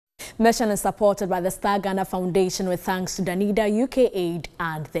Mission is supported by the Star Ghana Foundation with thanks to Danida UK Aid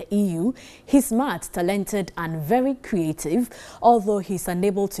and the EU. He's smart, talented and very creative. Although he's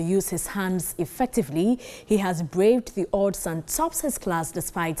unable to use his hands effectively, he has braved the odds and tops his class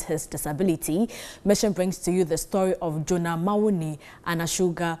despite his disability. Mission brings to you the story of Joana Mawuni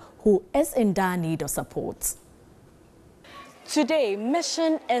Anashuga, who is in dire need of support. Today,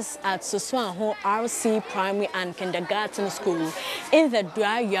 Mission is at Suswanho RC Primary and Kindergarten School in the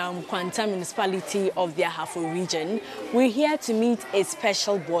Dwayam Kwanta municipality of the Ahafo region. We're here to meet a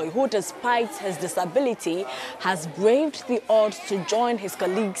special boy who, despite his disability, has braved the odds to join his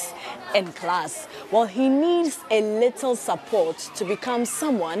colleagues in class. Well, he needs a little support to become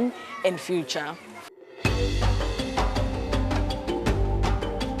someone in future.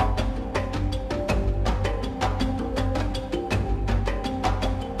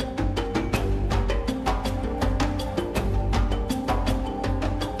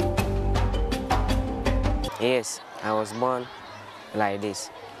 Yes, I was born like this.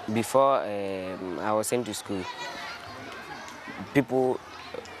 Before I was sent to school, people,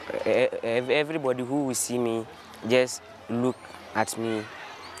 everybody who will see me just look at me.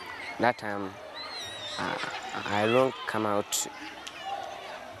 That time, I don't come out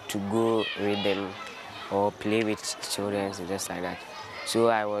to go with them or play with children, just like that. So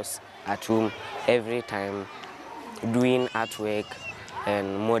I was at home every time doing artwork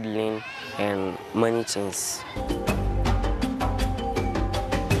and modeling and many things.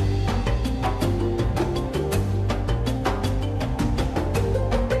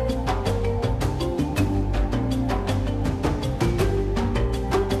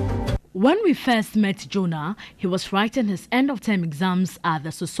 When we first met Joana, he was writing his end-of-term exams at the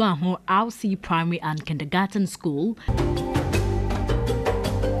Suswanho RC Primary and Kindergarten School.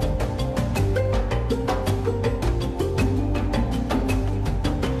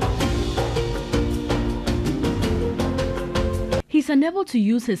 He's unable to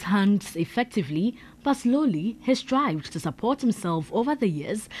use his hands effectively, but slowly he strives to support himself over the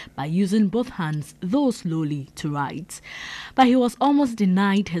years by using both hands, though slowly, to write. But he was almost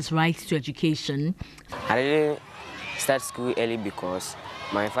denied his right to education. I didn't start school early because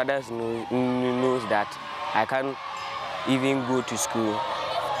my father knows that I can't even go to school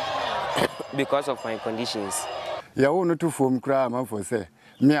because of my conditions. Yeah, want to form crime for say,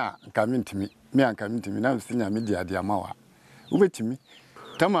 me coming to me, now I'm still a media diamawa. Wait to me.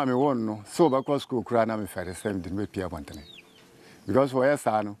 Tama me won no so back school cry na me fere same din we pia bantene because we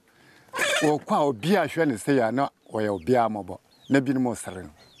are no o kwa obi a hwe ne say ya na we obi amobo na bi no mo sere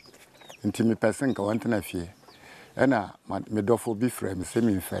no nti me person ka want na fie e na me dofo bi frame me say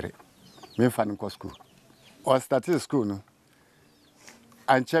me fere me fa no school o start school no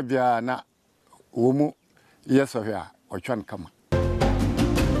anche bia na wo mu yeso hwe a o twan kama.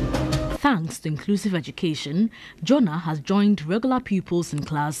 Thanks to inclusive education, Joana has joined regular pupils in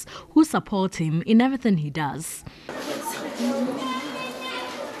class who support him in everything he does.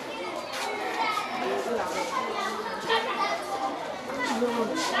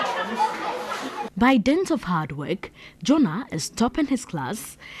 By dint of hard work, Joana is topping his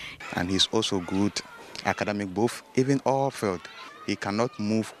class. And he's also good academic, both, even all field. He cannot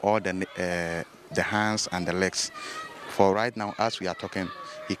move all the hands and the legs. For right now, as we are talking,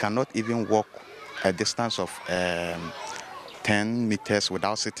 he cannot even walk a distance of 10 meters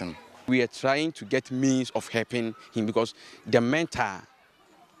without sitting. We are trying to get means of helping him because the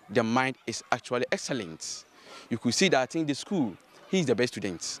mind is actually excellent. You could see that in the school, he's the best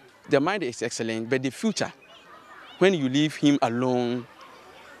student. The mind is excellent, but the future, when you leave him alone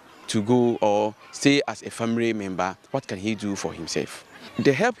to go or stay as a family member, what can he do for himself?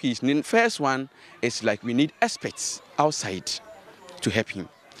 The help he's needing, first one is like we need experts outside to help him.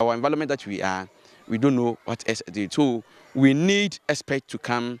 Our environment that we are, we don't know what else to do. So we need experts to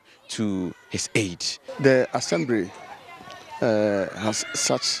come to his aid. The assembly has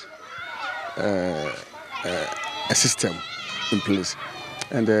such a system in place.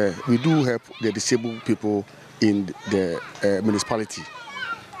 And we do help the disabled people in the municipality.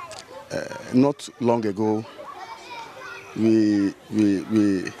 Not long ago, we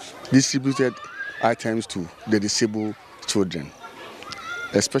distributed items to the disabled children.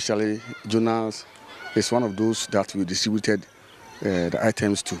 Especially Jonas is one of those that we distributed the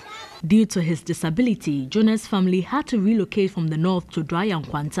items to. Due to his disability, Joana's family had to relocate from the north to Dwayam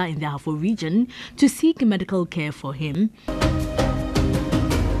Kwanta in the Ahafo region to seek medical care for him.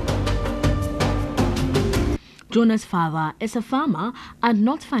 Joana's father is a farmer and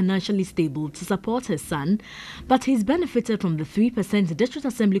not financially stable to support his son, but he's benefited from the 3% District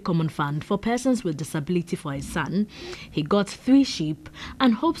Assembly Common Fund for persons with disability for his son. He got 3 sheep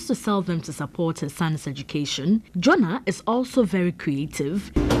and hopes to sell them to support his son's education. Joana is also very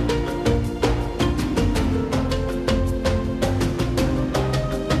creative.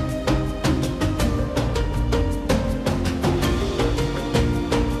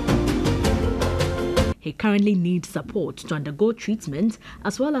 He currently needs support to undergo treatment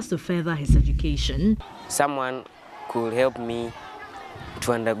as well as to further his education. Someone could help me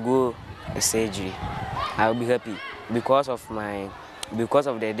to undergo a surgery. I'll be happy because of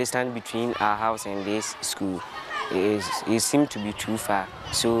the distance between our house and this school. It seemed to be too far.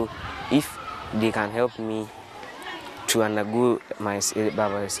 So if they can help me to undergo my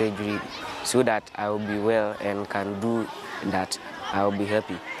surgery so that I will be well and can do that, I will be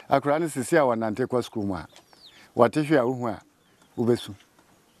happy. Akrani sisi a wanante kwa school ma. Watehwe a uhu a ubesu.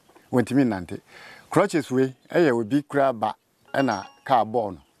 Wentimi nante. Crutches we eye we bi kra ba na car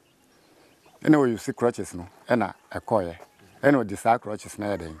ball no. Ene we use crutches no na ekoye. Ene we disa crutches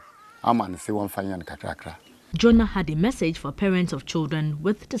na yeden. Aman se won fanya nkakrakra. Joana had a message for parents of children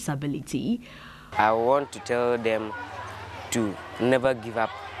with disability. I want to tell them to never give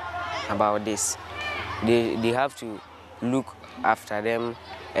up about this. They have to look after them.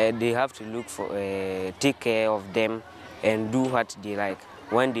 They have to look for, take care of them and do what they like.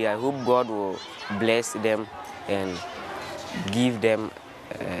 One day I hope God will bless them and give them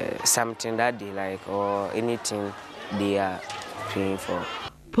something that they like or anything they are praying for.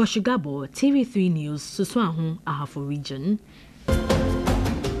 Porshigabo, TV3 News, Suswahu, Ahafo Region.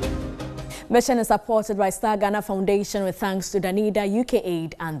 Mission is supported by Star Ghana Foundation with thanks to Danida, UK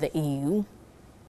Aid and the EU.